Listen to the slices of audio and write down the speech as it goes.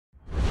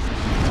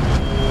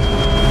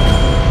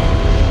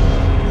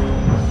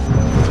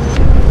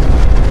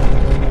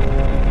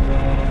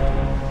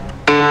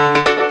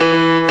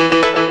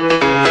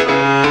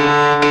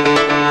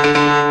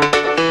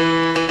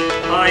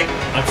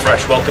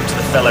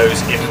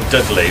Fellows in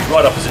Dudley,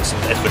 right opposite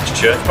St Edmund's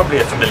Church, probably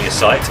a familiar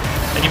sight.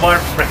 And you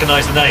might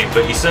recognise the name,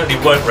 but you certainly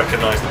won't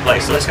recognise the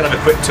place. So let's go and have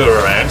a quick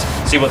tour around,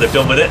 see what they've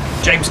done with it.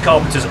 James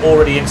Carpenter's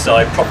already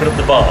inside, propping up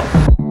the bar.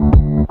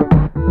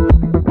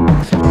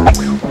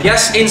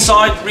 Yes,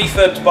 inside,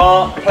 refurbed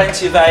bar,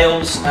 plenty of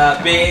ales,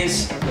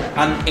 beers,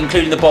 and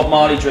including the Bob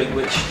Marley drink,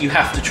 which you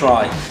have to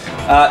try.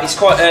 It's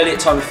quite early at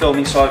time of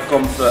filming, so I've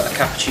gone for a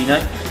cappuccino.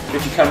 But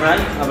if you come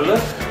round, have a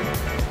look.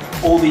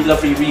 All the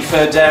lovely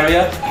refurbed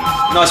area,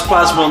 nice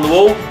plasma on the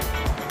wall,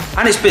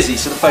 and it's busy,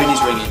 so the phone is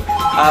ringing.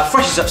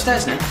 Fresh is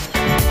upstairs now.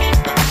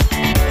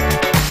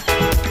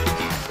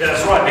 Yeah,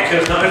 that's right,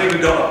 because not only have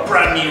we got a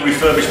brand new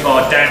refurbished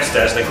bar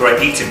downstairs and a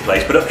great eating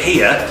place, but up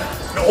here,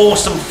 an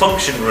awesome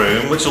function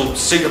room which will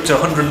suit up to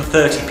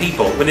 130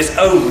 people with its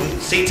own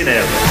seating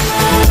area.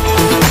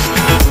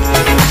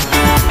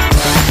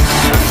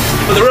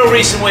 But the real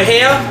reason we're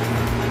here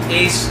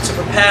is to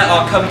prepare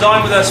our Come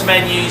Dine With Us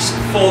menus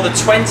for the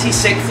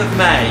 26th of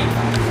May.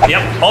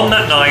 Yep, on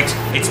that night,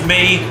 it's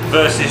me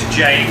versus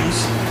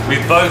James.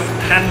 We've both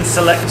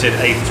hand-selected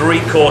a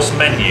 3-course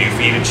menu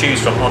for you to choose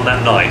from on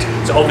that night.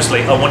 So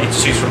obviously, I want you to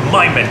choose from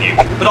my menu.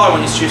 But I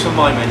want you to choose from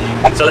my menu.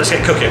 So let's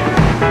get cooking.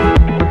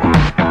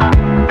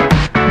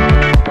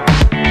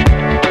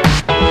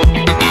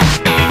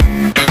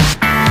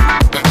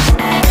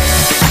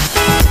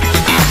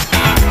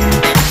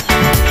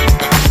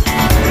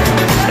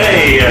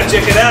 Hey,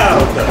 check it out!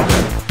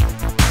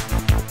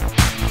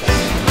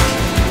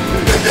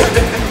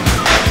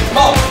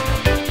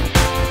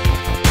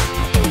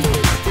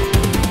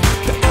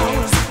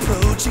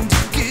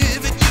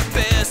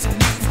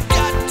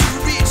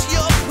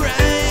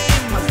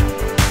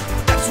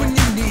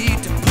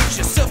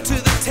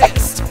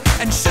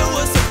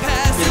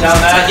 Down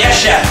there. Yes,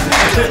 chef.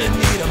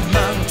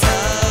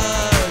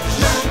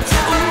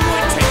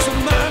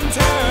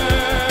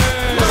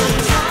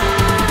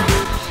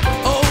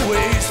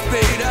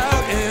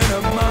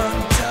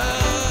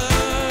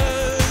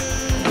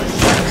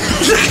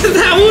 Look at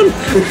that one.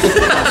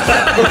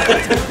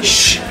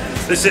 Shh.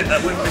 Listen,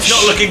 it's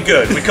not looking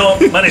good. We can't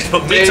manage to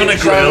put meat on a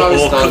grill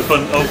or cook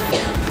bun.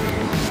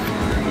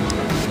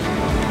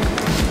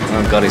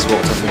 Oh god, he's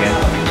walked off again.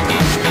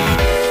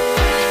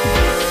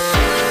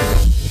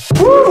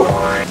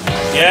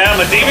 Yeah,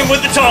 I'm a demon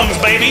with the tongs,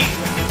 baby.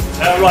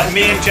 Right,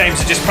 me and James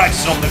are just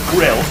practicing on the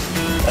grill,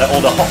 or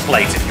the hot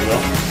plate, if you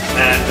will,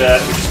 and we're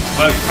just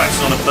both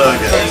practicing on a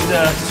burger.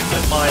 Just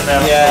flip mine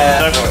there.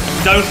 Yeah.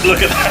 Don't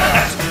look at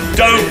that.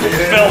 Don't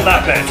film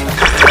that bit.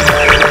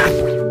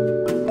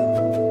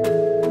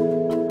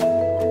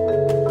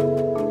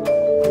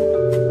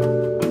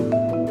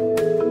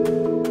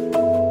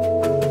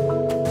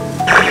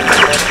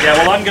 Yeah,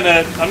 well, I'm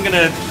gonna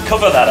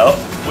cover that up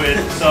with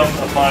some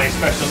of my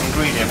special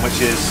ingredient,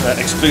 which is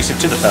exclusive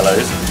to the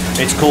Fellows.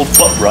 It's called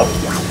butt rub,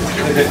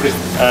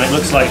 and it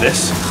looks like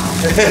this.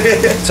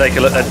 Take a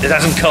look. It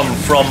hasn't come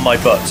from my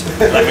butt.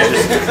 Let me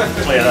just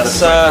clear that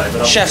up.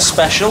 It's chef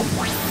special.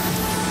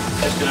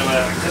 At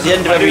the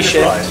end of every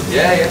shift.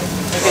 Yeah.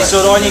 Okay,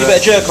 so do I need a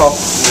bit of jerk off?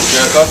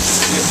 Jerk off.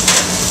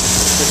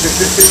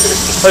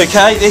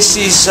 Okay, this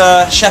is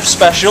chef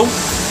special.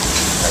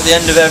 At the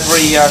end of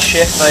every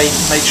shift, they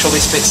make sure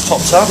this bit's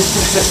topped up.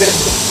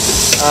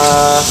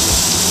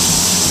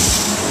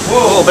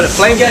 Whoa, a bit of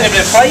flame, getting a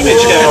bit of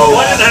flameage going on.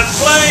 Why didn't have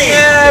flame?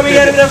 Yeah, we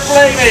get a bit of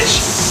flameage.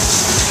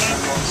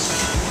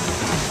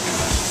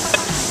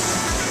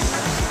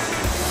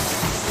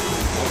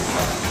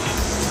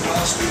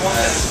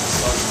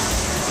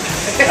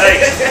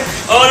 Hey,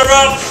 order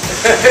up!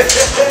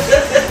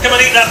 Come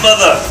and eat that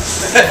mother.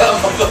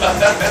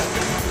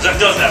 Is that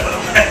done now, by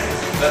the way?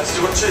 Let's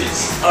do a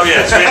cheese. Oh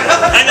yeah,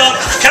 hang on,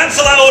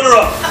 cancel that order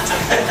up!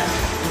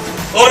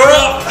 Order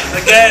up!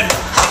 Again,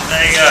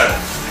 there you go.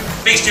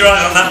 Feast your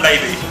eyes on that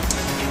baby.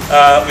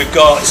 We've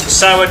got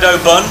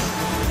sourdough bun,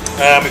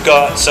 we've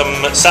got some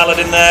salad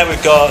in there,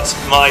 we've got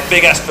my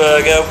big ass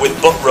burger with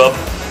butt rub,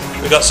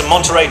 we've got some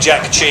Monterey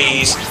Jack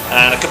cheese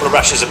and a couple of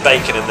rashers of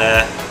bacon in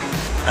there.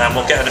 And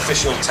we'll get an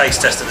official taste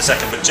test in a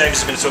second, but James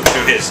is going to talk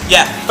through his.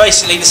 Yeah,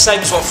 basically the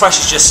same as what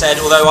Fresh has just said,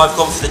 although I've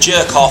gone for the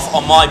jerk off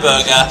on my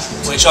burger,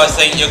 which I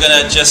think you're going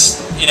to just,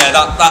 you know,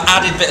 that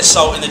added bit of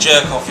salt in the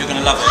jerk off, you're going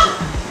to love it.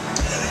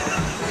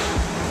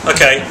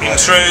 Okay, in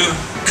true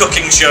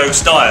cooking show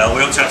style,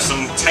 we want to have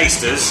some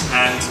tasters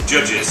and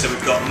judges, so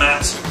we've got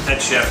Matt,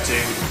 head chef, to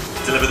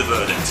deliver the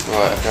verdict.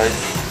 Right, okay.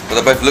 Well,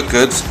 they both look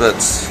good,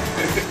 but...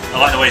 I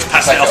like the way he's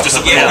passing it off to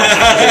somebody else.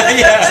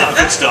 Yeah. It's not a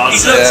good start.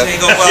 He's looked at me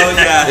and gone, well,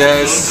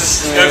 yeah.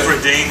 Yes. Go for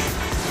it, Dean.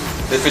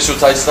 The official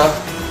taster.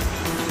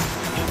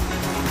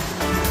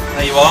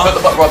 There you are. Put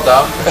the butt rub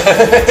down. What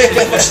do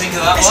you think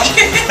of that one?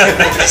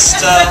 Just,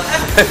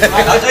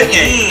 like that, don't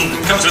you?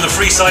 Comes with a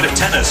free side of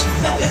tenors.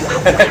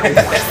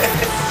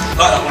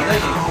 Like that one, don't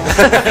you?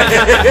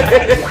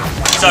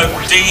 So,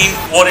 Dean,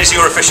 what is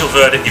your official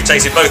verdict? You've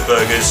tasted both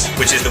burgers.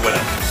 Which is the winner?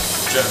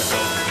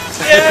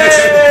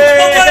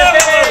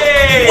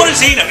 Yay! What does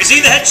he know? Is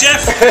he the head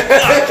chef?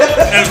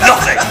 No, knows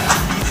nothing.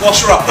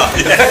 Wash her up.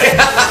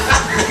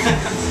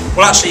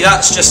 Well, actually,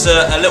 that's just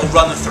a little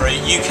run through.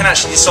 You can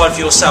actually decide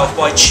for yourself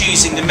by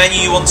choosing the menu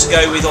you want to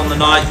go with on the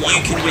night.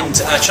 You can win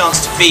a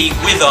chance to be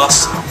with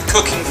us,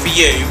 cooking for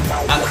you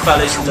and the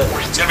fellas in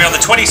Dudley. It's going to be on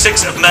the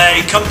 26th of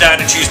May. Come down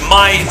and choose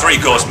my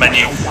 3-course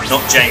menu,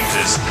 not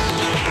James's.